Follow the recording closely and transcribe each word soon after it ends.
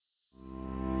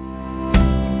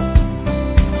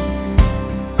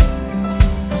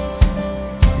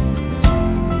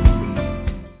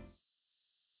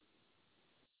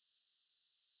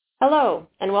Hello,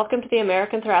 and welcome to the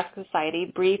American Thoracic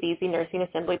Society Breathe Easy Nursing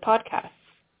Assembly podcast.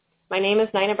 My name is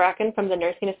Nina Bracken from the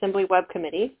Nursing Assembly Web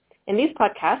Committee. In these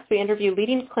podcasts, we interview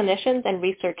leading clinicians and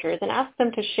researchers and ask them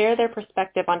to share their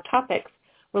perspective on topics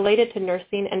related to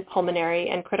nursing and pulmonary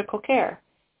and critical care.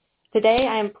 Today,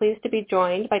 I am pleased to be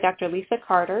joined by Dr. Lisa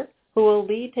Carter, who will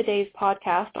lead today's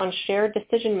podcast on shared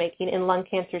decision-making in lung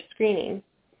cancer screening.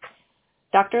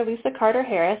 Dr. Lisa Carter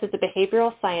Harris is a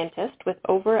behavioral scientist with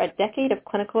over a decade of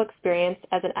clinical experience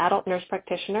as an adult nurse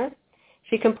practitioner.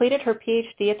 She completed her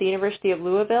PhD at the University of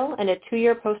Louisville and a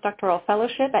 2-year postdoctoral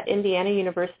fellowship at Indiana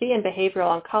University in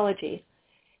behavioral oncology.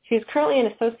 She is currently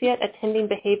an associate attending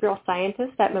behavioral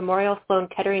scientist at Memorial Sloan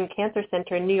Kettering Cancer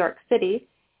Center in New York City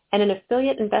and an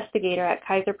affiliate investigator at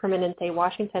Kaiser Permanente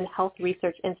Washington Health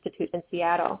Research Institute in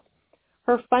Seattle.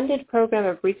 Her funded program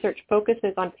of research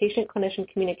focuses on patient-clinician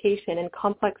communication and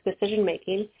complex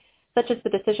decision-making, such as the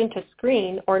decision to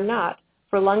screen or not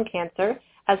for lung cancer,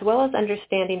 as well as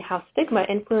understanding how stigma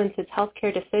influences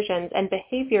healthcare decisions and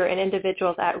behavior in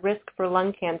individuals at risk for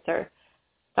lung cancer.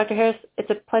 Dr. Harris,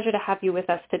 it's a pleasure to have you with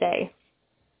us today.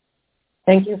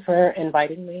 Thank you for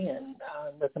inviting me and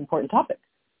this important topic.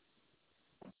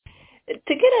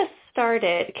 To get us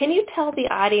started, can you tell the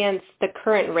audience the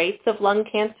current rates of lung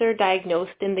cancer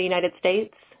diagnosed in the United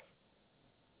States?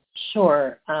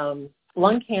 Sure.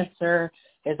 Lung cancer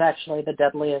is actually the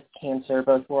deadliest cancer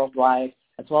both worldwide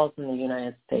as well as in the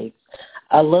United States.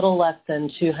 A little less than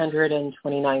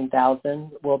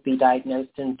 229,000 will be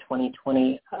diagnosed in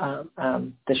 2020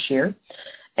 this year,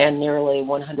 and nearly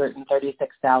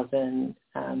 136,000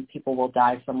 people will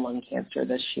die from lung cancer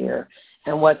this year.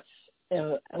 And what's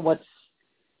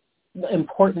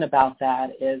important about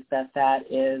that is that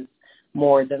is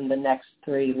more than the next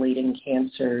 3 leading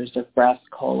cancers of breast,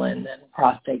 colon, and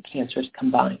prostate cancers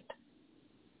combined.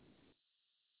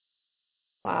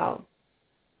 Wow.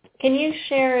 Can you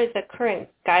share the current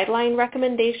guideline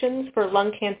recommendations for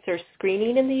lung cancer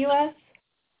screening in the U.S.?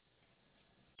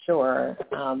 Sure.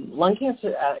 Lung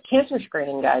cancer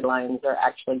screening guidelines are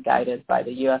actually guided by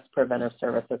the U.S. Preventive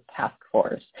Services Task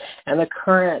Force, and the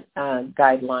current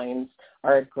guidelines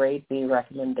are a grade B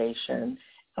recommendation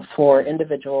for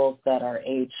individuals that are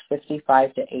aged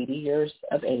 55 to 80 years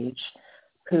of age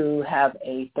who have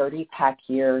a 30-pack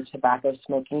year tobacco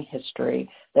smoking history,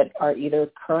 that are either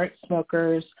current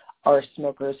smokers or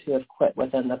smokers who have quit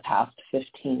within the past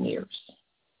 15 years.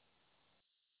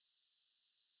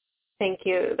 Thank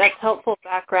you. That's helpful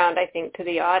background, I think, to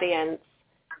the audience.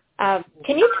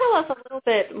 Can you tell us a little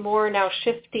bit more now,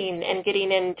 shifting and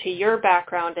getting into your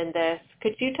background in this?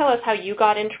 Could you tell us how you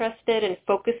got interested in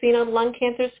focusing on lung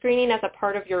cancer screening as a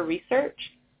part of your research?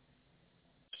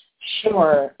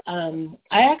 Sure. I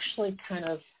actually kind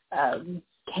of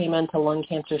came into lung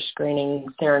cancer screening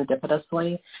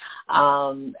serendipitously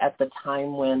at the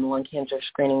time when lung cancer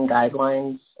screening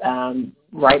guidelines,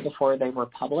 right before they were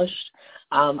published.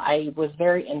 I was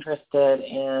very interested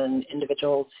in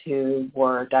individuals who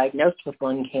were diagnosed with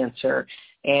lung cancer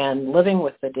and living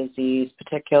with the disease,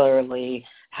 particularly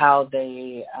how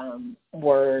they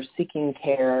were seeking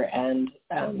care and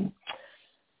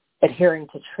adhering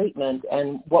to treatment,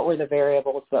 and what were the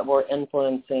variables that were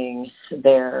influencing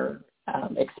their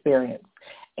experience.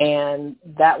 And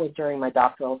that was during my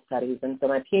doctoral studies. And so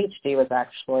my PhD was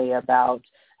actually about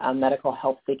medical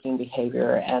health-seeking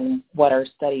behavior. And what our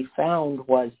study found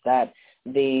was that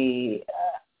the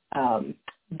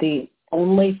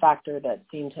only factor that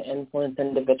seemed to influence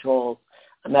individuals'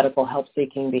 medical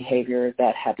health-seeking behavior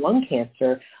that had lung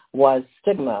cancer was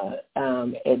stigma.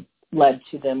 It led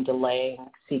to them delaying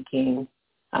seeking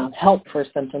help for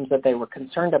symptoms that they were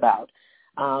concerned about.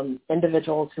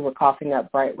 Individuals who were coughing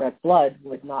up bright red blood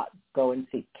would not go and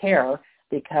seek care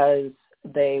because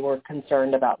they were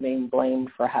concerned about being blamed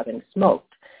for having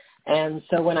smoked. And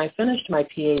so when I finished my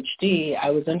PhD, I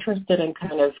was interested in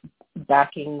kind of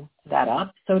backing that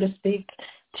up, so to speak,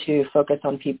 to focus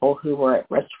on people who were at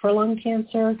risk for lung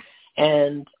cancer.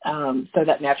 And so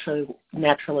that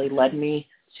naturally led me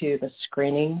to the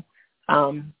screening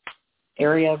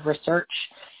area of research.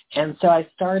 And so I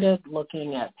started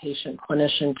looking at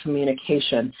patient-clinician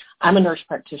communication. I'm a nurse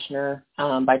practitioner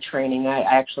by training. I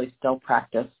actually still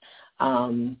practice.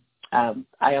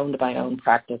 I owned my own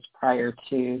practice prior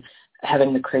to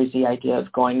having the crazy idea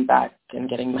of going back and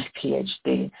getting my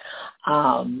PhD.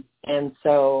 And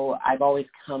so I've always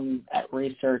come at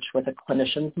research with a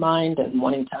clinician's mind and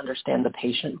wanting to understand the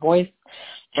patient voice.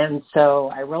 And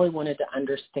so I really wanted to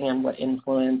understand what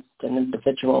influenced an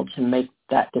individual to make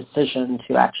that decision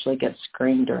to actually get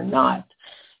screened or not.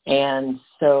 And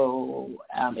so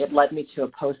it led me to a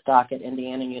postdoc at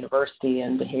Indiana University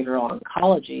in behavioral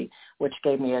oncology, which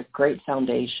gave me a great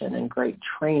foundation and great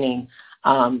training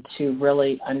to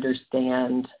really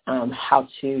understand how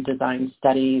to design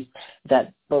studies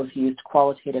that both used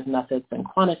qualitative methods and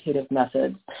quantitative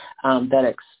methods that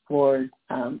explored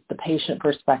the patient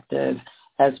perspective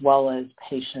as well as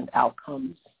patient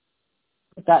outcomes.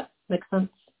 Does that make sense?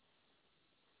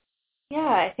 Yeah,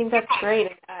 I think that's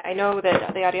great. I know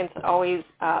that the audience always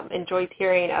enjoys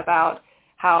hearing about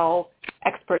how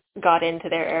experts got into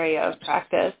their area of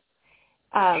practice.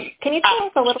 Can you tell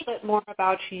us a little bit more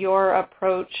about your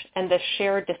approach and the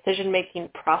shared decision-making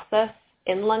process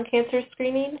in lung cancer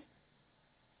screening?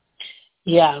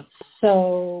 Yeah,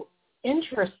 so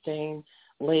interestingly,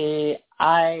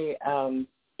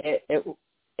 it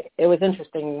was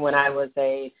interesting when I was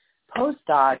a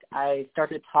postdoc, I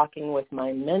started talking with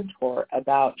my mentor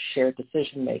about shared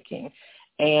decision-making.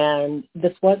 And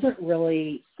this wasn't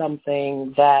really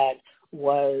something that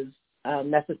was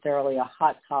necessarily a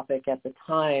hot topic at the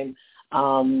time.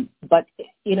 But,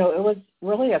 it was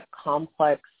really a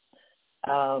complex,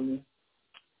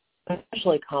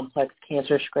 potentially complex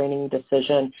cancer screening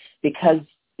decision because,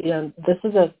 this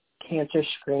is a cancer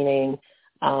screening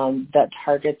that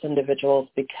targets individuals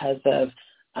because of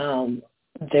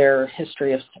their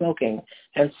history of smoking.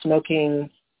 And smoking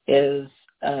is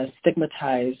a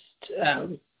stigmatized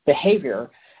behavior.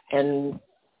 And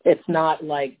it's not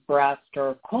like breast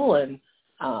or colon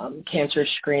cancer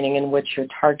screening in which you're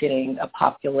targeting a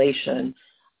population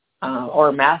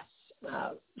or mass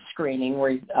screening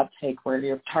where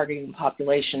you're targeting the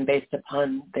population based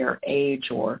upon their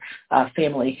age or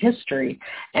family history.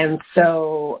 And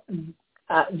so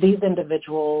these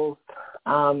individuals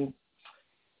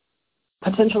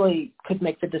potentially could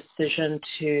make the decision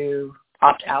to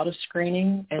opt out of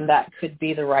screening, and that could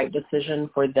be the right decision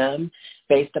for them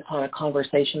based upon a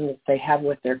conversation that they have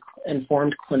with their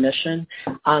informed clinician.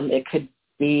 It could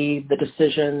be the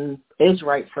decision is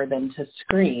right for them to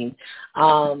screen.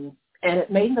 And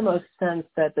it made the most sense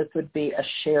that this would be a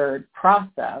shared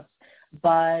process,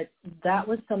 but that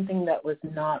was something that was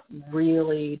not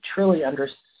really truly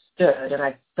understood, and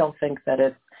I still think that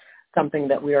it's something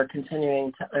that we are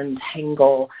continuing to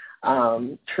untangle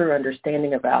true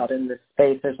understanding about in this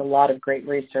space. There's a lot of great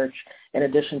research in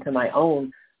addition to my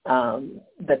own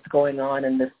that's going on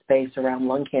in this space around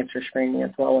lung cancer screening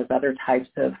as well as other types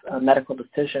of medical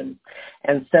decisions.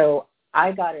 And so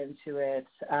I got into it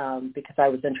because I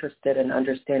was interested in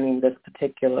understanding this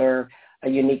particular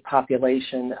unique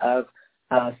population of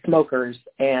smokers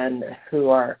and who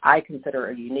are, I consider,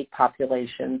 a unique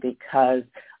population because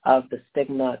of the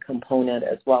stigma component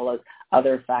as well as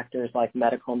other factors like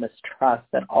medical mistrust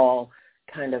that all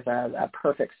kind of a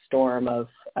perfect storm of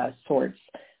sorts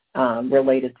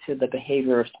related to the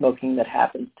behavior of smoking that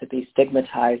happens to be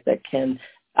stigmatized that can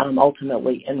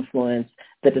ultimately influence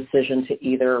the decision to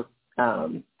either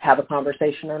have a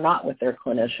conversation or not with their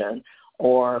clinician,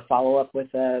 or follow up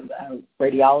with a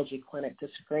radiology clinic to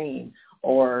screen,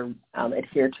 or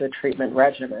adhere to a treatment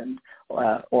regimen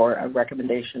or a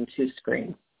recommendation to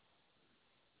screen.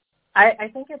 I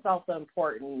think it's also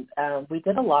important. We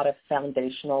did a lot of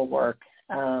foundational work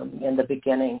in the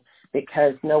beginning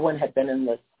because no one had been in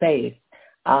this space.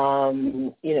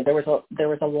 There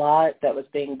was a lot that was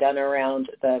being done around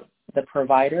the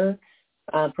provider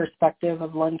perspective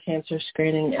of lung cancer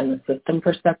screening and the system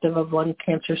perspective of lung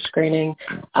cancer screening,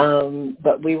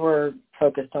 but we were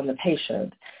focused on the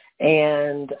patient.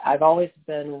 And I've always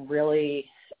been really,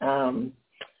 on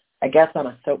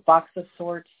a soapbox of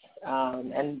sorts,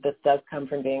 and this does come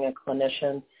from being a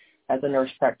clinician as a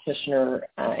nurse practitioner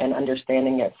and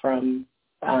understanding it from,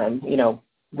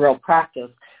 real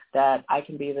practice, that I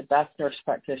can be the best nurse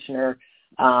practitioner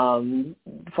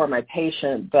for my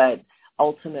patient, but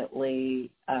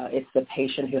ultimately it's the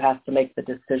patient who has to make the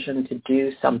decision to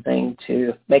do something,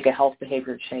 to make a health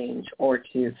behavior change or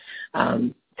to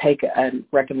take a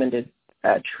recommended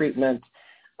treatment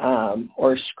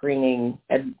or screening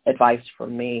advice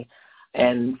from me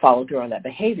and follow through on that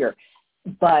behavior.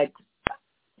 But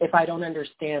if I don't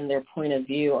understand their point of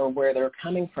view or where they're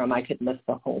coming from, I could miss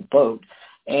the whole boat.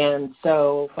 And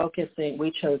so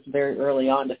we chose very early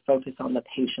on to focus on the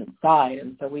patient side.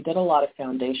 And so we did a lot of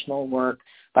foundational work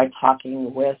by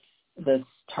talking with this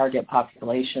target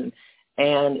population.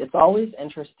 And it's always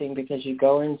interesting because you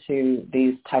go into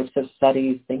these types of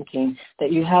studies thinking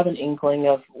that you have an inkling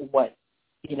of what's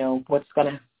going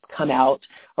to come out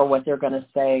or what they're going to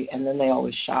say, and then they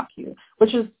always shock you,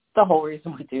 which is the whole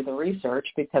reason we do the research,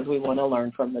 because we want to learn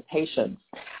from the patients.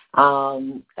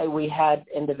 We had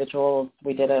individuals,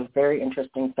 we did a very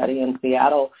interesting study in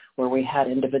Seattle where we had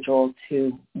individuals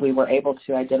who we were able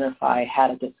to identify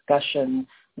had a discussion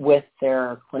with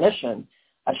their clinician,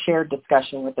 a shared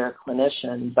discussion with their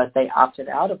clinician, but they opted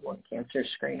out of lung cancer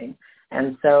screening.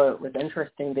 And so it was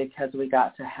interesting because we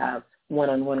got to have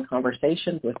one-on-one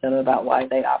conversations with them about why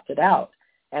they opted out.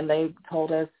 And they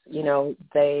told us,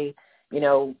 they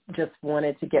just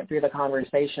wanted to get through the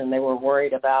conversation. They were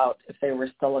worried about if they were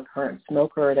still a current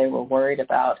smoker. They were worried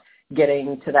about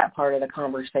getting to that part of the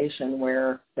conversation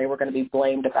where they were going to be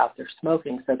blamed about their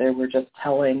smoking. So they were just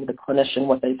telling the clinician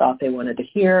what they thought they wanted to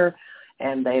hear.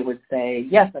 And they would say,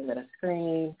 yes, I'm going to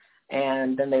screen.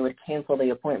 And then they would cancel the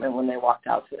appointment when they walked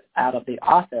out of the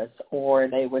office. Or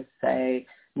they would say,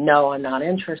 no, I'm not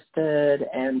interested,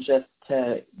 and just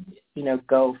to,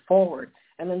 go forward.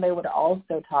 And then they would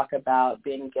also talk about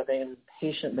being given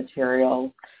patient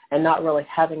materials and not really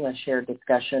having a shared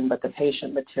discussion, but the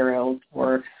patient materials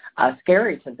were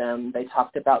scary to them. They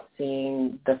talked about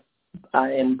seeing the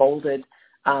in bolded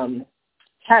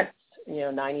text,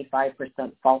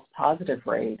 95% false positive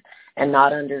rate, and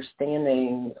not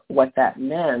understanding what that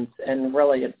meant. And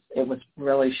really, it was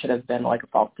really should have been like a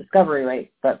false discovery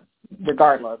rate, but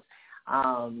regardless,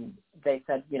 they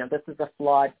said, this is a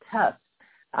flawed test.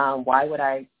 Why would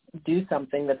I do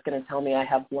something that's going to tell me I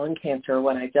have lung cancer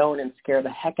when I don't and scare the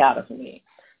heck out of me?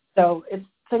 So it's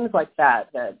things like that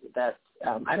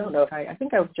I don't know if I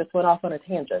think I just went off on a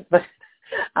tangent, but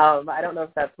I don't know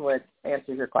if that's what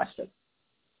answers your question.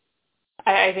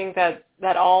 I think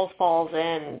that all falls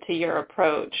into your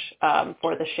approach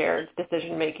for the shared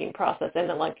decision-making process in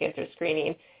the lung cancer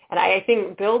screening. And I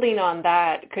think building on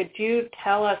that, could you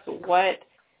tell us what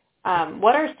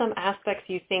are some aspects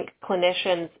you think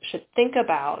clinicians should think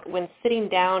about when sitting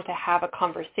down to have a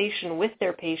conversation with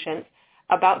their patients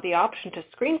about the option to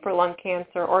screen for lung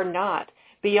cancer or not,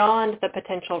 beyond the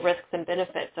potential risks and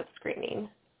benefits of screening?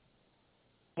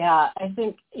 Yeah, I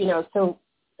think,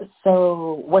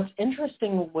 so what's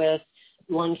interesting with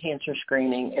lung cancer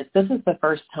screening is this is the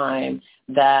first time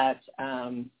that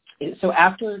so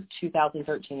after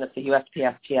 2013, that the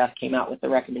USPSTF came out with the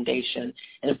recommendation,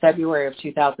 and in February of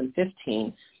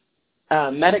 2015,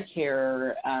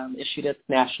 Medicare issued its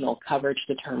national coverage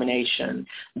determination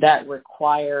that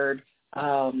required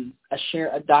a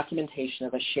documentation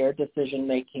of a shared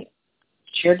decision-making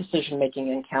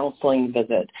and counseling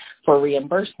visit for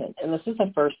reimbursement. And this is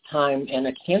the first time in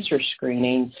a cancer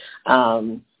screening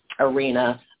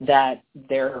arena that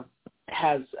there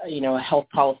has, a health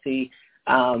policy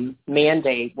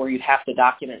mandate where you have to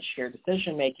document shared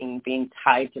decision-making being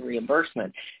tied to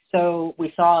reimbursement. So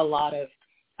we saw a lot of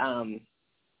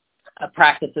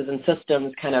practices and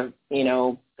systems kind of,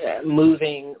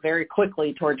 moving very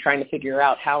quickly toward trying to figure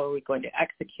out how are we going to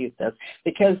execute this,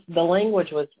 because the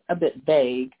language was a bit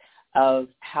vague of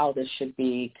how this should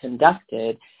be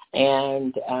conducted.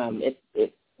 And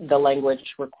the language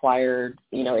required,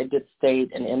 it did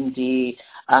state an MD,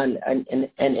 an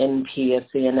NP, a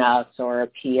CNS, or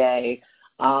a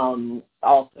PA.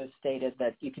 Also stated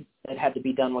that it had to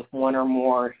be done with one or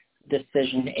more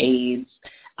decision aids.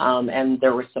 And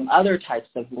there were some other types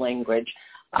of language.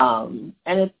 And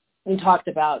we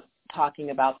talking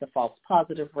about the false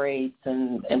positive rates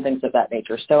and things of that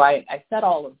nature. So I set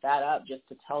all of that up just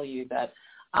to tell you that,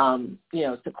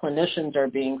 the clinicians are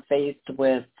being faced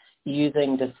with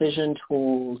using decision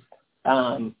tools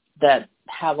that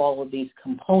have all of these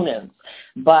components.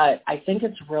 But I think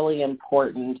it's really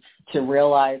important to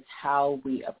realize how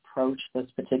we approach this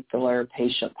particular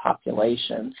patient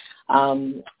population.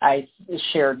 I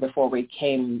shared before we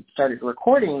started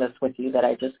recording this with you that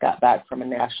I just got back from a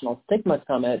National Stigma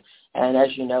Summit, and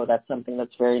as you know, that's something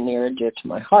that's very near and dear to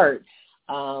my heart.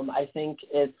 I think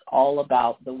it's all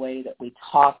about the way that we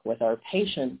talk with our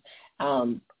patients.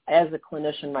 As a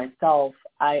clinician myself,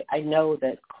 I know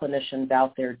that clinicians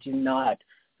out there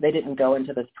they didn't go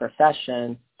into this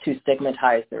profession to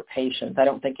stigmatize their patients. I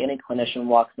don't think any clinician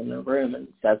walks in the room and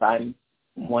says, I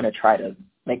want to try to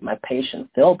make my patient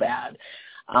feel bad.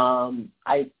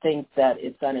 I think that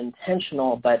it's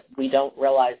unintentional, but we don't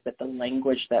realize that the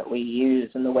language that we use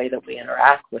and the way that we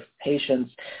interact with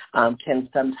patients can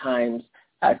sometimes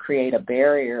create a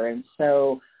barrier. And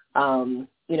so,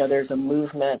 there's a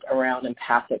movement around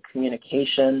empathic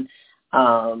communication.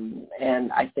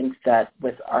 And I think that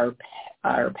with our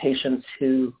patients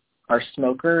who are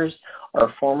smokers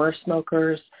or former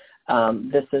smokers,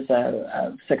 this is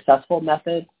a successful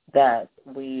method that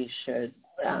we should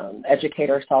educate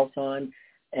ourselves on,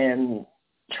 and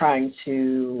trying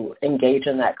to engage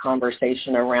in that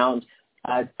conversation around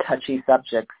touchy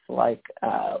subjects like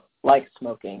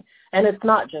smoking. And it's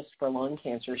not just for lung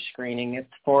cancer screening.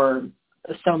 It's for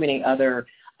so many other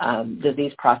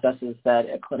disease processes that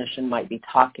a clinician might be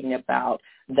talking about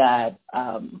that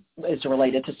is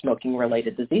related to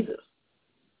smoking-related diseases.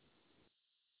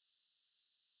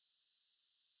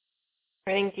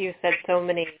 I think you said so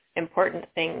many important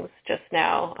things just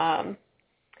now.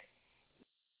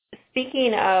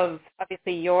 Speaking of,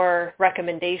 obviously, your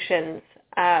recommendations,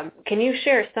 can you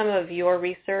share some of your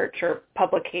research or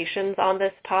publications on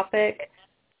this topic?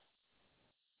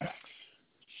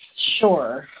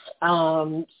 Sure.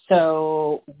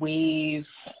 So we've,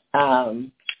 I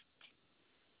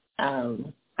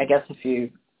guess if you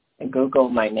Google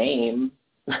my name,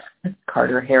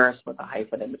 Carter Harris with a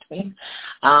hyphen in between,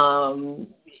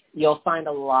 you'll find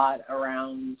a lot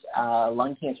around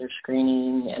lung cancer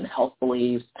screening and health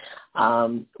beliefs.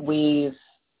 And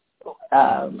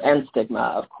stigma,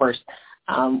 of course.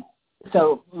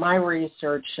 So my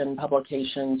research and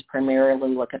publications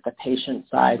primarily look at the patient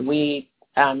side. We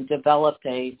developed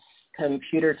a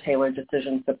computer-tailored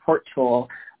decision support tool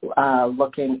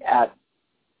looking at,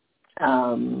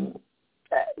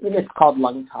 it's called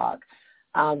Lung Talk.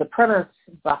 The premise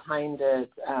behind it,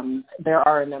 there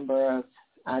are a number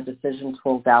of decision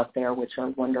tools out there which are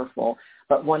wonderful,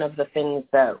 but one of the things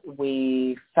that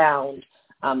we found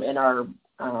in our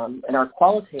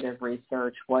qualitative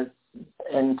research was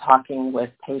in talking with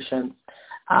patients,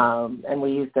 and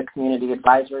we used the community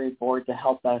advisory board to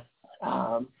help us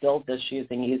build this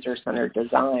using user-centered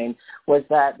design, was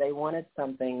that they wanted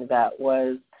something that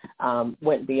was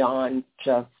went beyond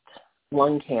just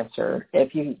lung cancer.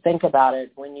 If you think about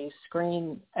it, when you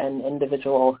screen an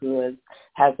individual who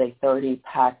has a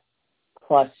 30-pack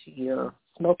plus year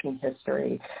smoking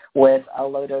history with a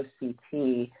low-dose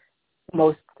CT,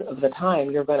 most of the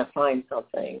time you're going to find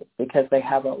something because they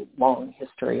have a long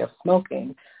history of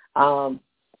smoking.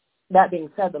 That being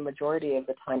said, the majority of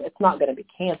the time it's not going to be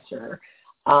cancer.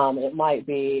 It might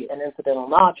be an incidental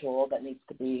nodule that needs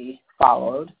to be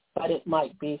followed, but it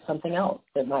might be something else.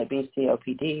 It might be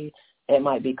COPD. It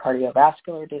might be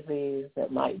cardiovascular disease.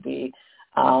 It might be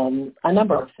a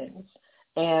number of things.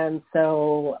 And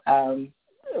so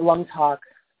Lung Talk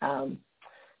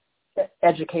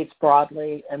educates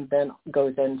broadly and then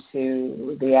goes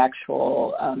into the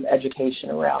actual education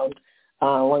around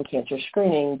lung cancer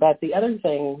screening. But the other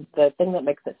thing, the thing that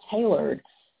makes it tailored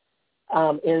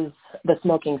is the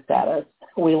smoking status.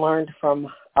 We learned from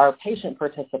our patient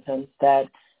participants that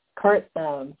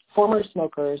former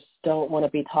smokers don't want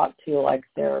to be talked to like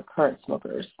they're current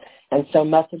smokers. And so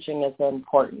messaging is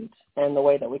important and the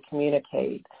way that we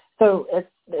communicate. So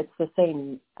it's the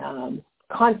same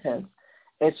content.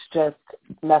 It's just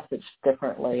messaged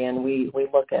differently, and we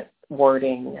look at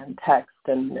wording and text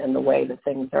and the way that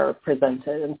things are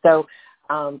presented. And so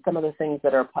some of the things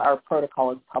that our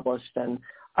protocol is published and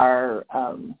our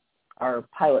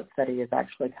pilot study is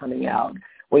actually coming out.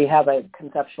 We have a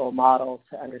conceptual model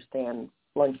to understand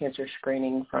lung cancer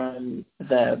screening from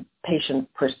the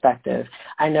patient perspective.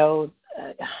 I know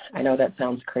that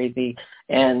sounds crazy,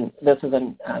 and this is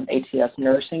an ATS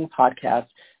nursing podcast,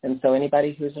 and so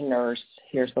anybody who's a nurse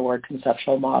hears the word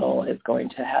conceptual model is going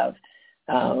to have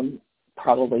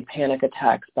probably panic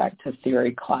attacks back to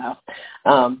theory class.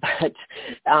 But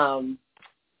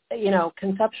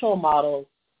conceptual models,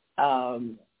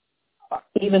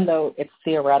 even though it's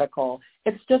theoretical,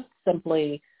 it's just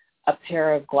simply a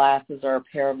pair of glasses or a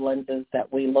pair of lenses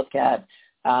that we look at,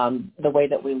 the way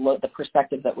that we look, the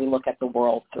perspective that we look at the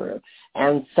world through.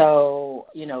 And so,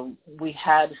 we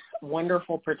had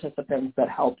wonderful participants that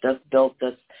helped us build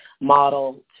this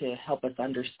model to help us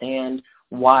understand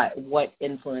what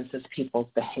influences people's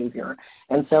behavior.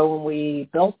 And so when we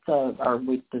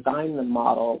we designed the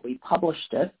model, we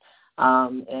published it.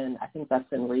 And I think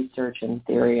that's in research and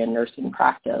theory and nursing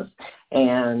practice.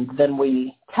 And then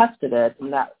we tested it,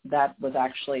 and that was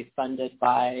actually funded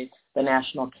by the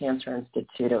National Cancer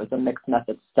Institute. It was a mixed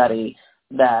method study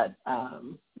that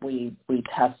we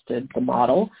tested the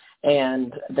model.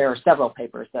 And there are several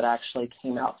papers that actually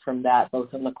came out from that,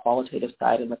 both on the qualitative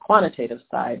side and the quantitative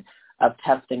side of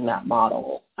testing that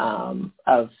model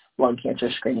of lung cancer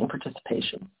screening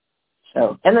participation.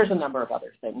 So, and there's a number of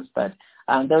other things, but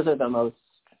those are the most,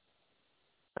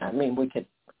 we could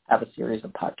have a series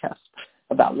of podcasts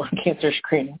about lung cancer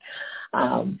screening, but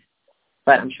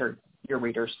I'm sure your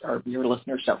readers or your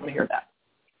listeners don't want to hear that.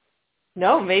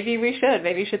 No, maybe we should.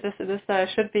 Maybe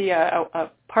this should be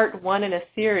a part one in a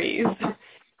series.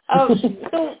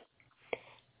 So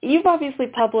you've obviously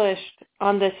published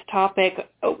on this topic.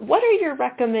 What are your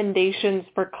recommendations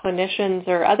for clinicians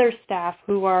or other staff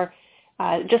who are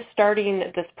just starting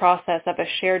this process of a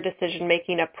shared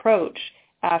decision-making approach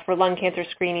for lung cancer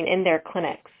screening in their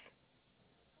clinics?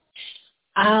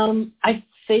 I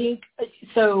think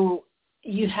so.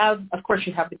 You have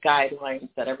the guidelines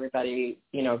that everybody,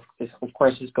 of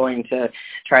course, is going to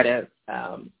try to,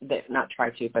 not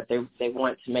try to, but they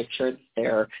want to make sure that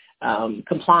they're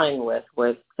complying with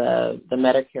the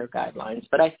Medicare guidelines.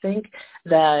 But I think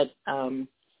that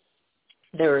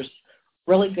there's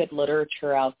really good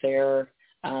literature out there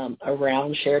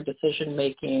around shared decision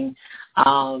making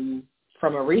from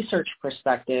a research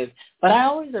perspective, but I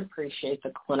always appreciate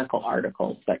the clinical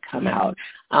articles that come out.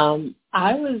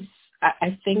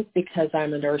 I think because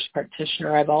I'm a nurse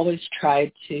practitioner, I've always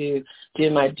tried to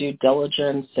do my due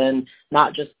diligence and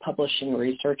not just publishing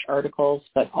research articles,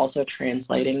 but also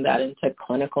translating that into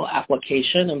clinical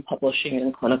application and publishing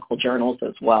in clinical journals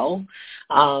as well.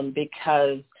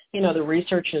 Because, the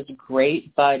research is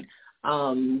great, but,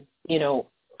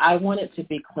 I want it to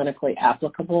be clinically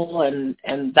applicable, and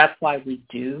that's why we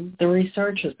do the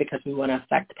research, is because we want to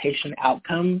affect patient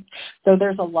outcomes. So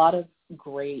there's a lot of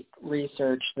great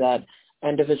research that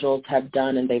individuals have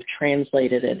done, and they've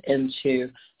translated it into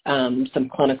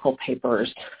some clinical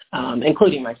papers,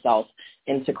 including myself,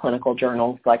 into clinical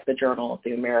journals like the Journal of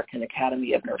the American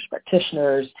Academy of Nurse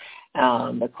Practitioners,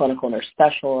 the Clinical Nurse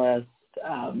Specialist,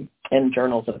 and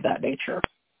journals of that nature.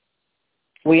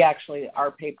 We actually,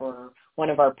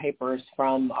 one of our papers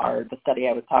from the study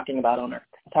I was talking about on our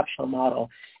conceptual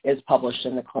model is published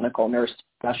in the Clinical Nurse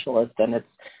Specialist, and it's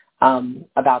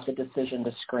about the decision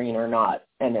to screen or not,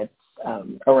 and it's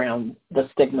around the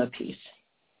stigma piece.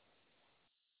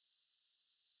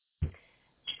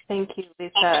 Thank you,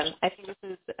 Lisa. I think this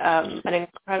is an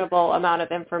incredible amount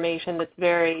of information that's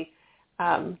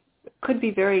could be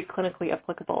very clinically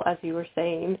applicable, as you were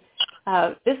saying.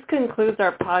 This concludes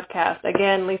our podcast.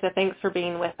 Again, Lisa, thanks for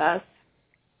being with us.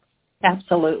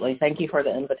 Absolutely. Thank you for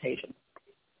the invitation.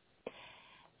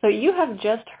 So you have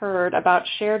just heard about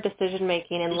shared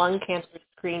decision-making in lung cancer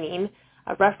screening.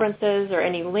 References or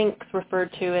any links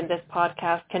referred to in this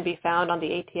podcast can be found on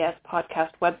the ATS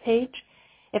podcast webpage.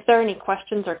 If there are any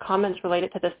questions or comments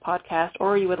related to this podcast,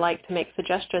 or you would like to make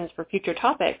suggestions for future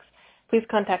topics, please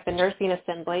contact the Nursing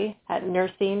Assembly at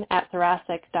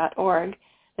nursing@thoracic.org.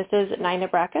 This is Nina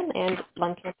Bracken and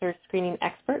lung cancer screening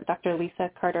expert Dr. Lisa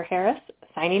Carter-Harris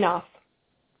signing off.